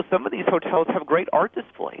 some of these hotels have great art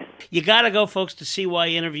displays. You got to go, folks, to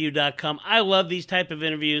cyinterview.com. I love these type of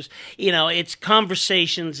interviews. It's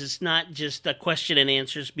conversations. It's not just a question and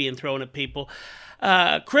answers being thrown at people.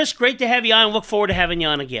 Chris, great to have you on. Look forward to having you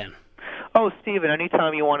on again. Oh, Stephen,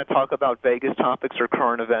 anytime you want to talk about Vegas topics or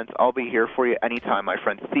current events, I'll be here for you anytime, my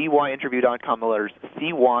friend. cyinterview.com, the letters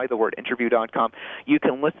CY, the word interview.com. You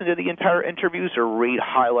can listen to the entire interviews or read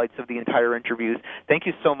highlights of the entire interviews. Thank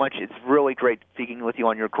you so much. It's really great speaking with you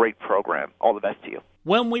on your great program. All the best to you.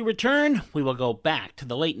 When we return, we will go back to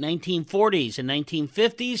the late 1940s and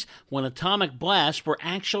 1950s when atomic blasts were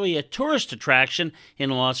actually a tourist attraction in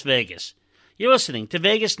Las Vegas. You're listening to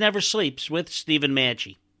Vegas Never Sleeps with Stephen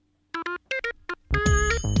Maggi.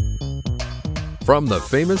 From the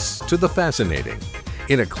famous to the fascinating,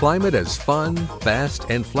 in a climate as fun, fast,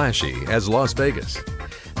 and flashy as Las Vegas,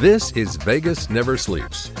 this is Vegas Never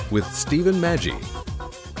Sleeps with Stephen Maggi.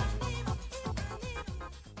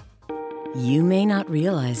 You may not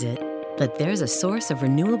realize it, but there's a source of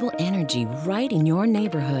renewable energy right in your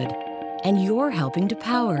neighborhood, and you're helping to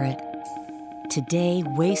power it. Today,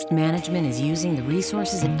 Waste Management is using the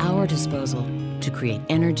resources at our disposal to create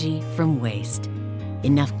energy from waste.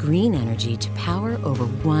 Enough green energy to power over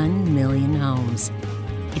 1 million homes.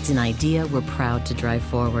 It's an idea we're proud to drive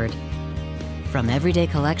forward. From everyday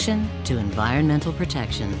collection to environmental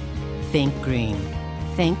protection, think green.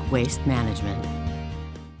 Think Waste Management.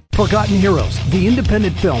 Forgotten Heroes, the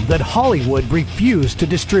independent film that Hollywood refused to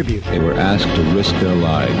distribute. They were asked to risk their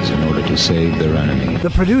lives in order to save their enemy. The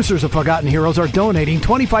producers of Forgotten Heroes are donating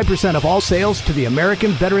 25% of all sales to the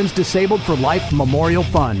American Veterans Disabled for Life Memorial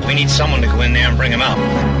Fund. We need someone to go in there and bring him out.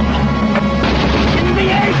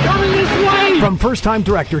 NBA coming this way! From first-time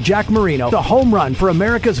director Jack Marino, the home run for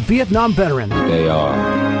America's Vietnam veterans. They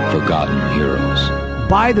are Forgotten Heroes.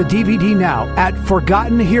 Buy the DVD now at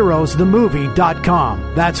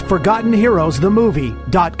ForgottenHeroesTheMovie.com. That's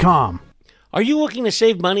ForgottenHeroesTheMovie.com. Are you looking to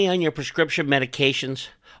save money on your prescription medications?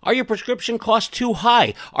 Are your prescription costs too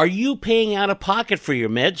high? Are you paying out of pocket for your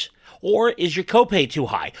meds? Or is your copay too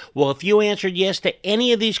high? Well, if you answered yes to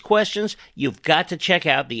any of these questions, you've got to check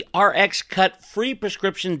out the RX Cut free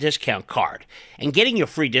prescription discount card. And getting your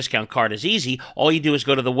free discount card is easy. All you do is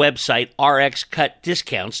go to the website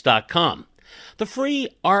rxcutdiscounts.com. The free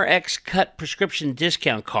RX Cut prescription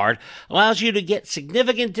discount card allows you to get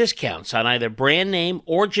significant discounts on either brand name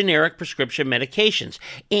or generic prescription medications,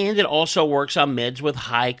 and it also works on meds with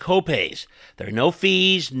high copays. There are no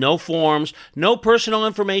fees, no forms, no personal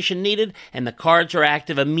information needed, and the cards are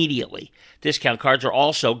active immediately. Discount cards are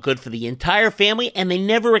also good for the entire family, and they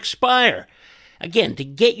never expire. Again, to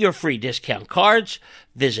get your free discount cards,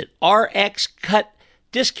 visit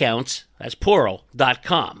rxcutdiscounts, that's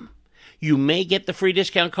plural.com. You may get the free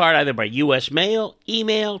discount card either by U.S. mail,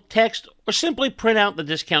 email, text, or simply print out the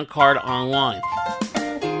discount card online.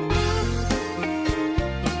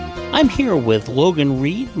 I'm here with Logan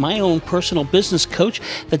Reed, my own personal business coach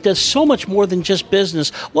that does so much more than just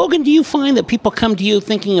business. Logan, do you find that people come to you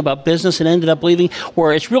thinking about business and ended up leaving,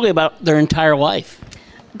 or it's really about their entire life?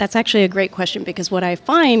 That's actually a great question, because what I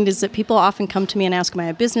find is that people often come to me and ask, am I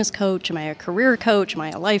a business coach? Am I a career coach? Am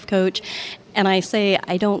I a life coach? And I say,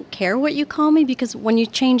 I don't care what you call me, because when you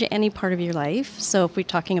change any part of your life, so if we're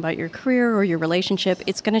talking about your career or your relationship,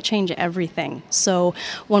 it's going to change everything. So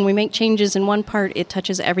when we make changes in one part, it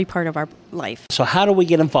touches every part of our life. So how do we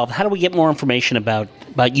get involved? How do we get more information about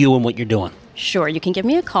you and what you're doing? Sure. You can give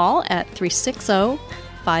me a call at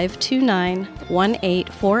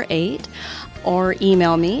 360-529-1848. or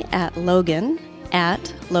email me at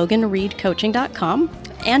logan@loganreedcoaching.com.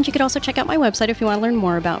 And you could also check out my website if you want to learn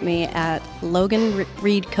more about me at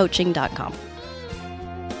loganreedcoaching.com.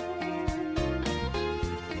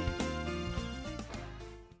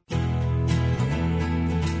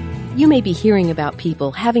 You may be hearing about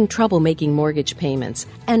people having trouble making mortgage payments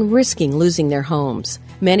and risking losing their homes.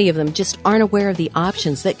 Many of them just aren't aware of the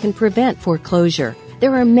options that can prevent foreclosure.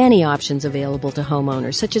 There are many options available to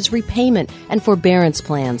homeowners, such as repayment and forbearance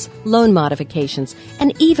plans, loan modifications,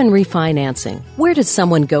 and even refinancing. Where does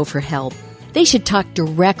someone go for help? They should talk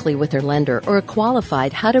directly with their lender or a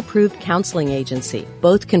qualified HUD-approved counseling agency.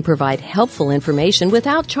 Both can provide helpful information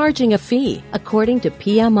without charging a fee. According to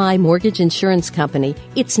PMI Mortgage Insurance Company,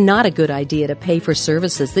 it's not a good idea to pay for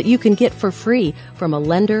services that you can get for free from a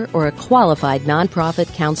lender or a qualified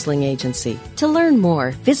nonprofit counseling agency. To learn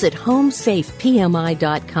more, visit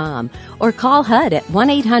homesafepmi.com or call HUD at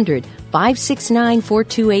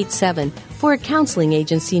 1-800-569-4287 for a counseling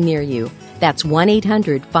agency near you. That's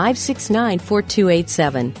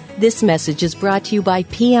 1-800-569-4287. This message is brought to you by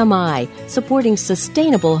PMI, supporting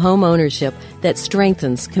sustainable home ownership that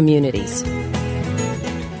strengthens communities.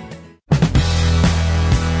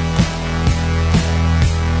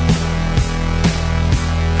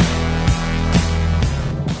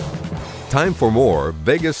 Time for more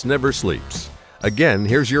Vegas Never Sleeps. Again,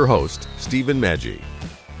 here's your host, Stephen Maggi.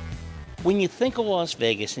 When you think of Las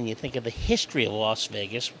Vegas and you think of the history of Las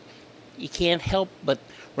Vegas, you can't help but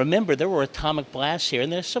remember there were atomic blasts here,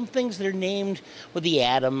 and there's some things that are named with the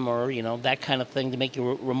atom or, that kind of thing to make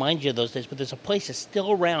you remind you of those days. But there's a place that's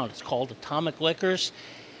still around. It's called Atomic Liquors.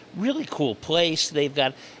 Really cool place. It's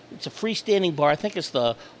a freestanding bar. I think it's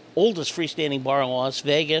the oldest freestanding bar in Las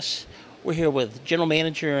Vegas. We're here with general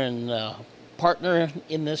manager and partner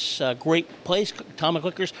in this great place, Atomic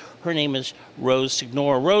Liquors. Her name is Rose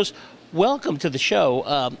Signora. Rose, welcome to the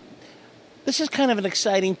show. This is kind of an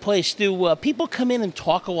exciting place. Do people come in and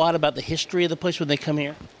talk a lot about the history of the place when they come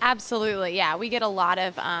here? Absolutely, yeah. We get a lot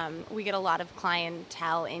of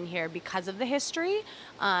clientele in here because of the history.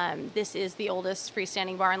 This is the oldest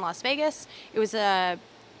freestanding bar in Las Vegas.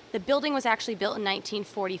 The building was actually built in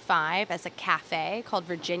 1945 as a cafe called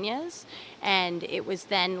Virginia's, and it was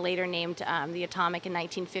then later named the Atomic in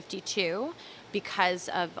 1952 because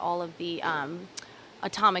of all of the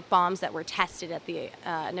atomic bombs that were tested at the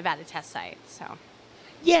Nevada test site. So,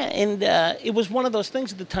 yeah, and it was one of those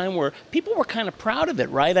things at the time where people were kind of proud of it,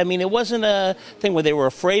 right? I mean, it wasn't a thing where they were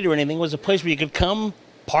afraid or anything. It was a place where you could come,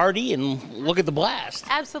 party and look at the blast.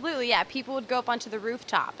 Absolutely, yeah. People would go up onto the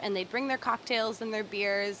rooftop and they'd bring their cocktails and their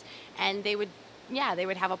beers, and they would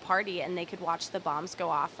have a party and they could watch the bombs go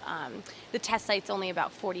off. The test site's only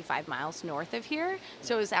about 45 miles north of here,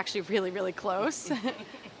 so it was actually really, really close.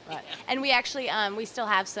 And we actually, we still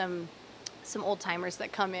have some old timers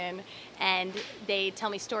that come in and they tell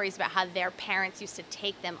me stories about how their parents used to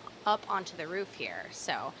take them up onto the roof here.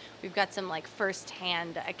 So we've got some like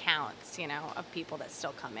first-hand accounts, of people that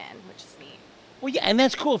still come in, which is neat. Well, yeah, and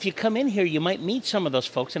that's cool. If you come in here, you might meet some of those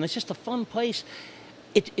folks, and it's just a fun place.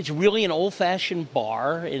 It's really an old-fashioned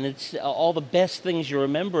bar, and it's all the best things you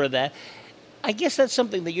remember of that. I guess that's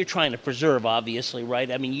something that you're trying to preserve, obviously,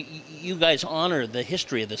 right? I mean, you guys honor the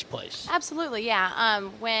history of this place. Absolutely, yeah.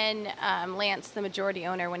 When Lance, the majority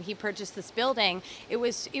owner, when he purchased this building, it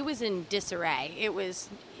was in disarray.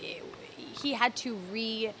 He had to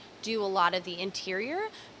redo a lot of the interior,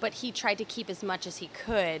 but he tried to keep as much as he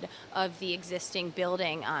could of the existing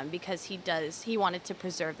building because he wanted to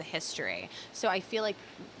preserve the history. So I feel like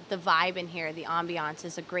the vibe in here, the ambiance,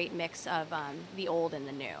 is a great mix of the old and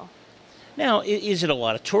the new. Now, is it a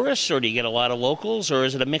lot of tourists, or do you get a lot of locals, or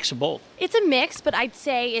is it a mix of both? It's a mix, but I'd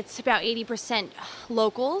say it's about 80%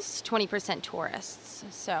 locals, 20% tourists.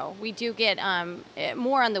 So we do get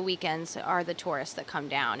more on the weekends are the tourists that come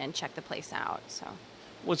down and check the place out. So,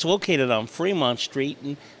 well, it's located on Fremont Street,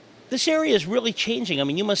 and this area is really changing. I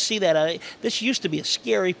mean, you must see that. This used to be a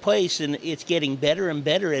scary place, and it's getting better and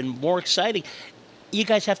better and more exciting. You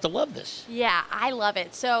guys have to love this. Yeah, I love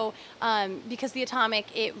it. So, because the Atomic,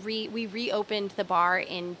 we reopened the bar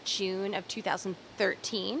in June of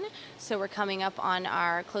 2013. So we're closing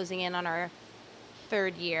in on our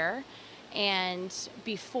third year. And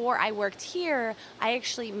before I worked here, I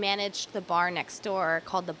actually managed the bar next door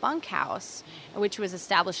called the Bunkhouse, which was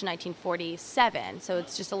established in 1947. So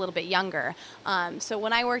it's just a little bit younger. So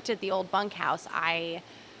when I worked at the old Bunkhouse, I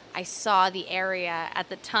saw the area at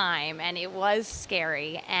the time, and it was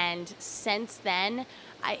scary. And since then,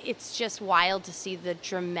 it's just wild to see the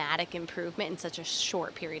dramatic improvement in such a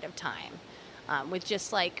short period of time. With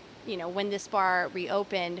just when this bar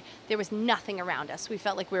reopened, there was nothing around us. We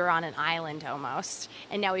felt like we were on an island almost.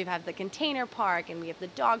 And now we have the container park, and we have the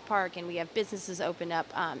dog park, and we have businesses opened up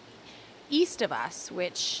east of us,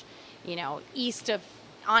 which,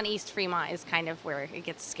 on East Fremont is kind of where it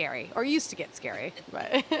gets scary, or used to get scary.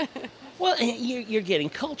 But well, you're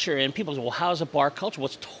getting culture, and people say, well, how's a bar culture? Well,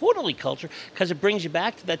 it's totally culture, because it brings you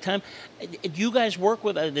back to that time. You guys work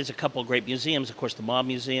with, there's a couple of great museums, of course, the Mob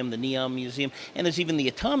Museum, the Neon Museum, and there's even the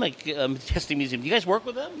Atomic Testing Museum. Do you guys work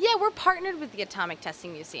with them? Yeah, we're partnered with the Atomic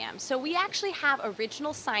Testing Museum. So we actually have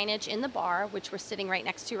original signage in the bar, which we're sitting right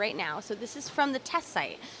next to right now. So this is from the test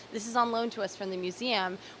site. This is on loan to us from the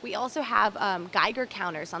museum. We also have Geiger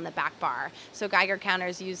counters on the back bar. So Geiger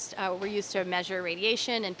counters were used to measure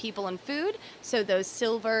radiation and people and food. So those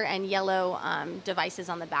silver and yellow devices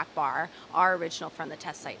on the back bar are original from the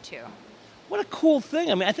test site too. What a cool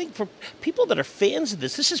thing. I mean, I think for people that are fans of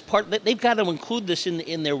this is part that they've got to include this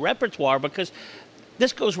in their repertoire, because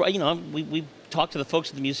this goes right, we talked to the folks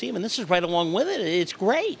at the museum, and this is right along with it. It's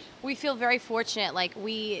great. We feel very fortunate.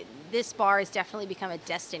 This bar has definitely become a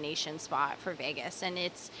destination spot for Vegas, and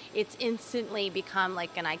it's instantly become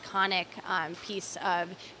like an iconic piece of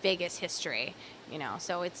Vegas history.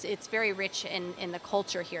 So it's very rich in the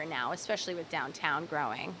culture here now, especially with downtown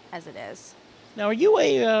growing as it is. Now, are you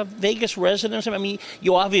a Vegas resident? I mean,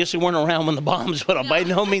 you obviously weren't around when the bombs went up, by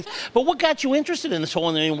no means. But what got you interested in this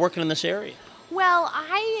whole and working in this area? Well,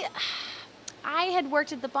 I had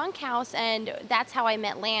worked at the Bunkhouse, and that's how I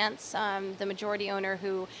met Lance, the majority owner,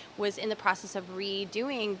 who was in the process of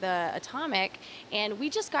redoing the Atomic. And we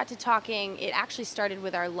just got to talking. It actually started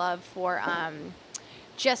with our love for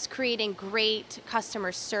just creating great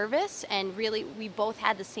customer service, and really we both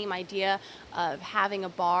had the same idea of having a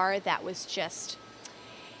bar that was just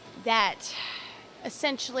that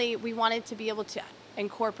essentially we wanted to be able to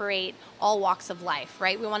incorporate all walks of life,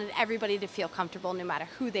 right? We wanted everybody to feel comfortable no matter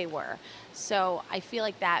who they were. So I feel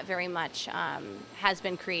like that very much has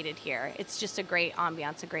been created here. It's just a great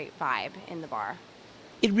ambiance, a great vibe in the bar.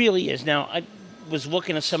 It really is. Now, I was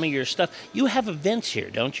looking at some of your stuff. You have events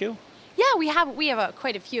here, don't you? Yeah, we have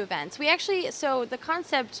quite a few events. We actually, so the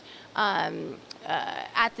concept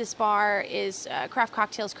at this bar is craft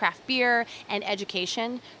cocktails, craft beer, and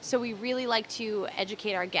education. So we really like to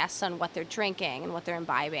educate our guests on what they're drinking and what they're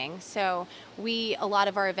imbibing. So a lot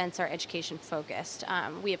of our events are education focused.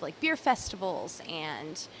 We have beer festivals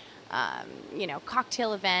and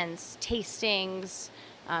cocktail events, tastings.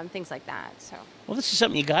 things like that. So. Well, this is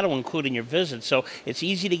something you got to include in your visit. So it's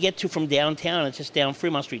easy to get to from downtown. It's just down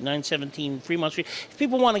Fremont Street, 917 Fremont Street. If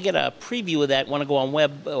people want to get a preview of that, want to go on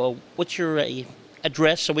web, what's your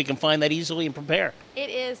address so we can find that easily and prepare? It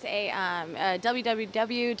is a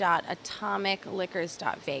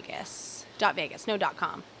www.atomicliquors.vegas. No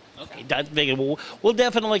 .com. Okay, Vegas. We'll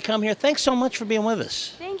definitely come here. Thanks so much for being with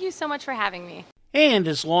us. Thank you so much for having me. And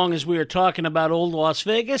as long as we are talking about old Las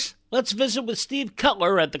Vegas, let's visit with Steve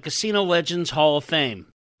Cutler at the Casino Legends Hall of Fame.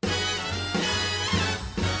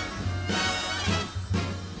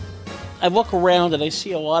 I look around and I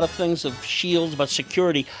see a lot of things of shields about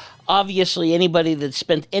security. Obviously, anybody that's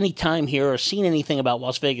spent any time here or seen anything about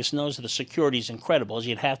Las Vegas knows that the security is incredible, as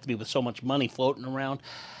you'd have to be with so much money floating around.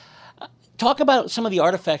 Talk about some of the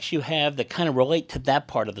artifacts you have that kind of relate to that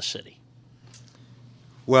part of the city.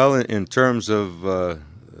 Well, in terms of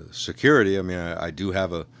security, I mean, I do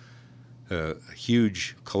have a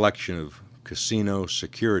huge collection of casino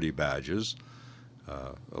security badges,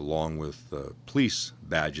 along with police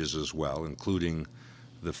badges as well, including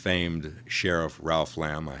the famed Sheriff Ralph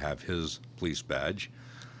Lamb. I have his police badge.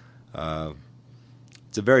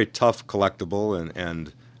 It's a very tough collectible,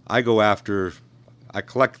 and I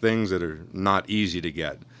collect things that are not easy to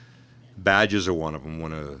get. Badges are one of them.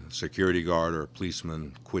 When a security guard or a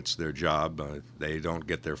policeman quits their job, they don't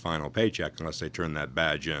get their final paycheck unless they turn that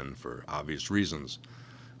badge in for obvious reasons,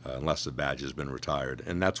 unless the badge has been retired.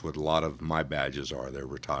 And that's what a lot of my badges are. They're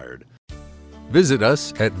retired. Visit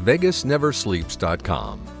us at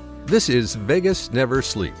VegasNeverSleeps.com. This is Vegas Never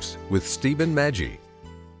Sleeps with Stephen Maggi.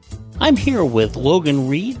 I'm here with Logan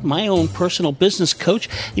Reed, my own personal business coach.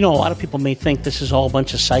 You know, a lot of people may think this is all a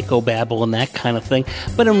bunch of psychobabble and that kind of thing,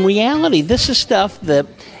 but in reality, this is stuff that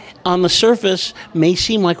on the surface may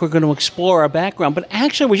seem like we're going to explore our background, but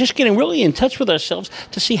actually we're just getting really in touch with ourselves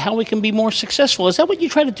to see how we can be more successful. Is that what you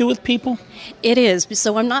try to do with people? It is.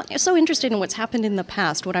 So I'm not so interested in what's happened in the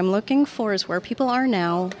past. What I'm looking for is where people are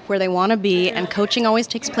now, where they want to be, and coaching always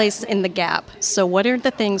takes place in the gap. So what are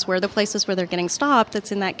the things, where are the places where they're getting stopped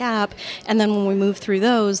that's in that gap, and then when we move through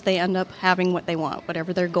those, they end up having what they want,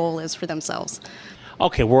 whatever their goal is for themselves.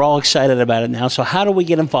 Okay, we're all excited about it now. So how do we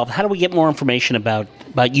get involved? How do we get more information about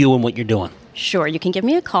you and what you're doing? Sure. You can give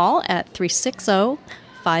me a call at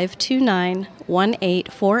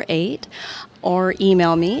 360-529-1848 or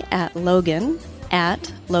email me at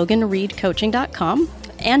logan@loganreedcoaching.com.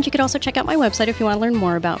 And you could also check out my website if you want to learn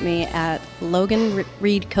more about me at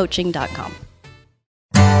loganreedcoaching.com.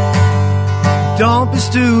 Don't be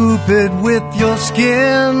stupid with your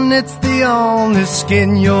skin. It's the only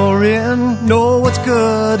skin you're in. Know what's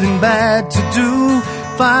good and bad to do.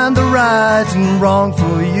 Find the right and wrong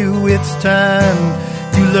for you. It's time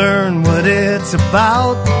you learn what it's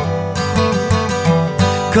about.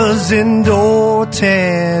 'Cause indoor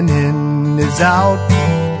tanning is out.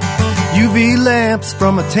 UV lamps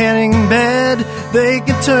from a tanning bed, they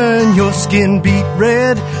can turn your skin beet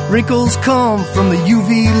red. Wrinkles come from the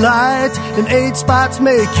UV light, and age spots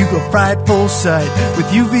make you a frightful sight.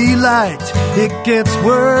 With UV light, it gets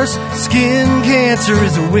worse. Skin cancer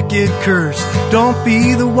is a wicked curse. Don't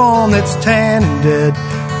be the one that's tan and dead.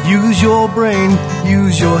 Use your brain,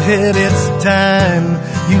 use your head. It's time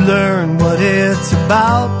you learn what it's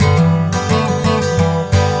about.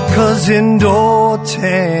 'Cause indoor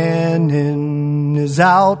tanning is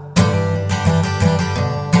out.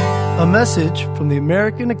 A message from the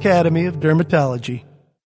American Academy of Dermatology.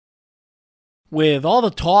 With all the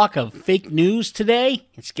talk of fake news today,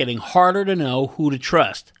 it's getting harder to know who to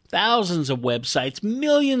trust. Thousands of websites,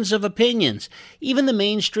 millions of opinions. Even the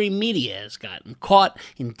mainstream media has gotten caught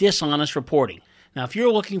in dishonest reporting. Now, if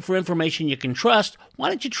you're looking for information you can trust, why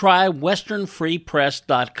don't you try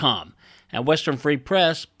westernfreepress.com. At Western Free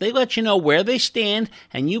Press, they let you know where they stand,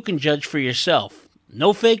 and you can judge for yourself.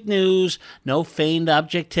 No fake news, no feigned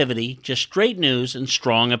objectivity, just straight news and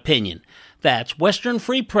strong opinion. That's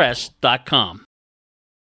westernfreepress.com.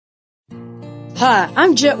 Hi,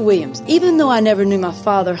 I'm Jet Williams. Even though I never knew my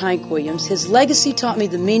father, Hank Williams, his legacy taught me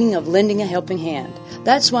the meaning of lending a helping hand.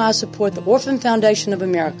 That's why I support the Orphan Foundation of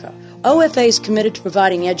America. OFA is committed to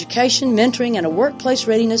providing education, mentoring, and a workplace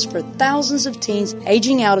readiness for thousands of teens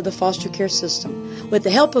aging out of the foster care system. With the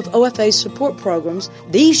help of OFA's support programs,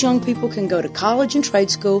 these young people can go to college and trade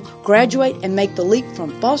school, graduate, and make the leap from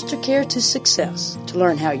foster care to success. To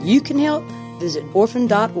learn how you can help, visit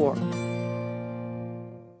orphan.org.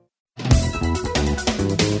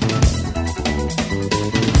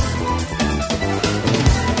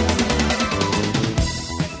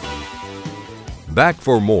 Back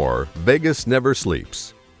for more Vegas Never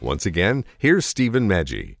Sleeps. Once again, here's Stephen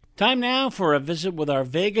Maggi. Time now for a visit with our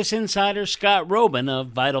Vegas insider, Scott Robin of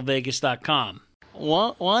VitalVegas.com.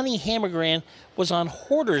 Lonnie Hammergren was on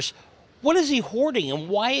Hoarders. What is he hoarding, and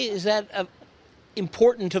why is that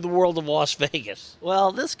important to the world of Las Vegas?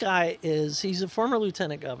 Well, this guy he's a former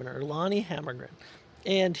lieutenant governor, Lonnie Hammergren,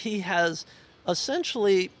 and he has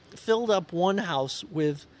essentially filled up one house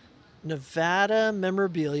with Nevada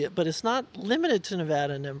memorabilia, but it's not limited to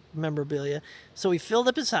Nevada memorabilia. So he filled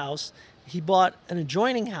up his house, he bought an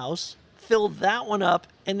adjoining house, filled that one up,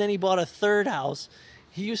 and then he bought a third house.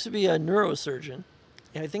 He used to be a neurosurgeon.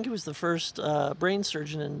 I think he was the first brain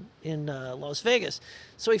surgeon in Las Vegas.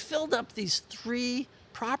 So he filled up these 3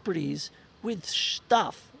 properties with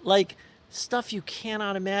stuff, like stuff you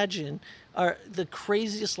cannot imagine are the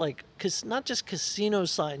craziest, like, not just casino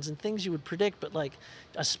signs and things you would predict, but like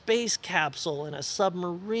a space capsule and a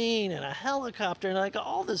submarine and a helicopter and like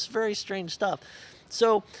all this very strange stuff.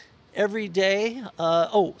 So every day,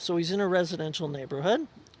 so he's in a residential neighborhood,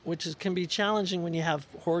 which can be challenging when you have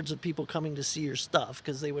hordes of people coming to see your stuff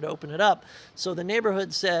because they would open it up. So the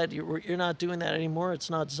neighborhood said, you're not doing that anymore. It's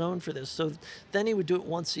not zoned for this. So then he would do it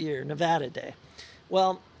once a year, Nevada Day.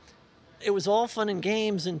 Well, it was all fun and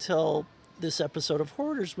games until this episode of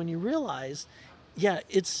Hoarders when you realize,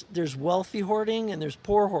 there's wealthy hoarding and there's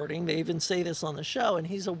poor hoarding. They even say this on the show, and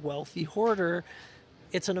he's a wealthy hoarder.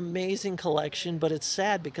 It's an amazing collection, but it's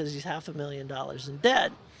sad because he's $500,000 in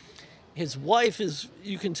debt. His wife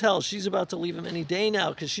you can tell she's about to leave him any day now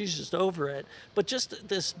because she's just over it. But just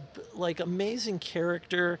this like amazing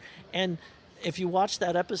character. And if you watch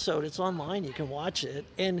that episode, it's online, you can watch it.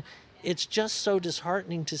 And it's just so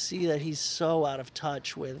disheartening to see that he's so out of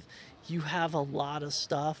touch with, you have a lot of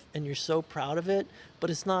stuff and you're so proud of it, but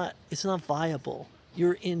it's not viable.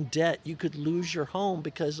 You're in debt. You could lose your home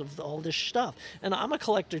because of all this stuff. And I'm a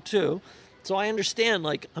collector too. So I understand,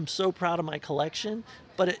 like, I'm so proud of my collection,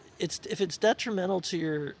 but if it's detrimental to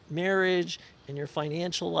your marriage and your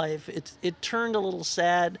financial life, it turned a little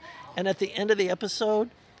sad. And at the end of the episode,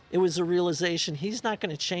 it was a realization he's not going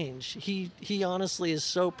to change. He honestly is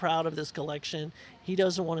so proud of this collection. He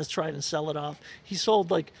doesn't want to try and sell it off. He sold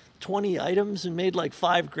like 20 items and made like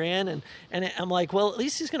 $5,000. And I'm like, well, at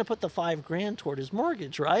least he's going to put the $5,000 toward his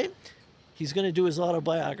mortgage, right? He's going to do his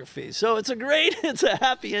autobiography. So it's a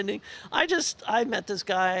happy ending. I met this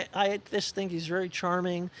guy. I just think he's very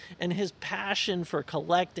charming, and his passion for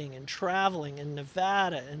collecting and traveling in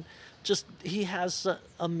Nevada, and just, he has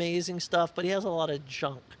amazing stuff, but he has a lot of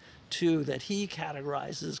junk too that he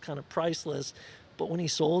categorizes as kind of priceless. But when he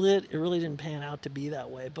sold it, it really didn't pan out to be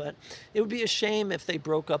that way. But it would be a shame if they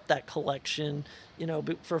broke up that collection,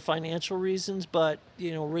 for financial reasons. But,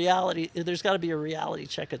 reality, there's got to be a reality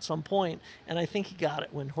check at some point. And I think he got it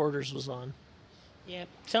when Hoarders was on. Yeah,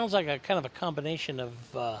 sounds like a kind of a combination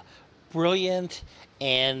of brilliant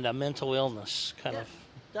and a mental illness kind of.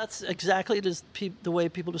 That's exactly the way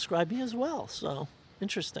people describe me as well. So,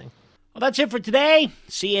 interesting. Well, that's it for today.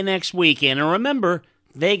 See you next weekend. And remember,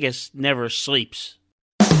 Vegas never sleeps.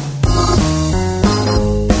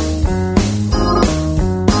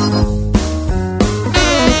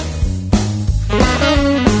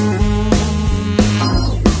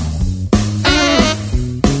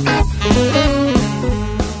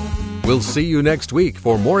 We'll see you next week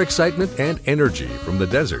for more excitement and energy from the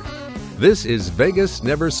desert. This is Vegas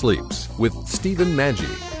Never Sleeps with Stephen Maggi.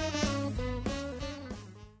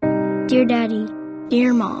 Dear Daddy,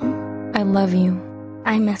 dear Mom, I love you.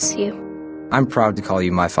 I miss you. I'm proud to call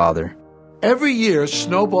you my father. Every year,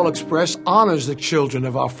 Snowball Express honors the children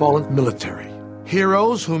of our fallen military.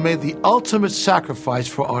 Heroes who made the ultimate sacrifice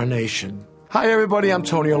for our nation. Hi, everybody. I'm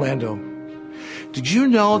Tony Orlando. Did you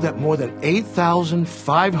know that more than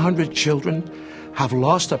 8,500 children have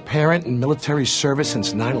lost a parent in military service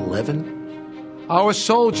since 9/11? Our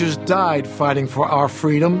soldiers died fighting for our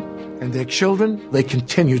freedom, and their children, they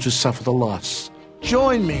continue to suffer the loss.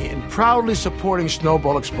 Join me in proudly supporting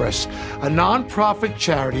Snowball Express, a nonprofit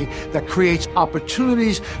charity that creates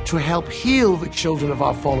opportunities to help heal the children of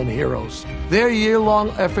our fallen heroes. Their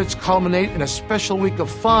year-long efforts culminate in a special week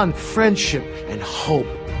of fun, friendship, and hope.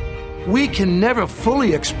 We can never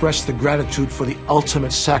fully express the gratitude for the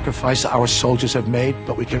ultimate sacrifice our soldiers have made,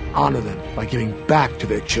 but we can honor them by giving back to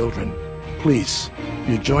their children. Please,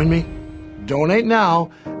 will you join me? Donate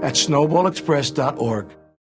now at snowballexpress.org.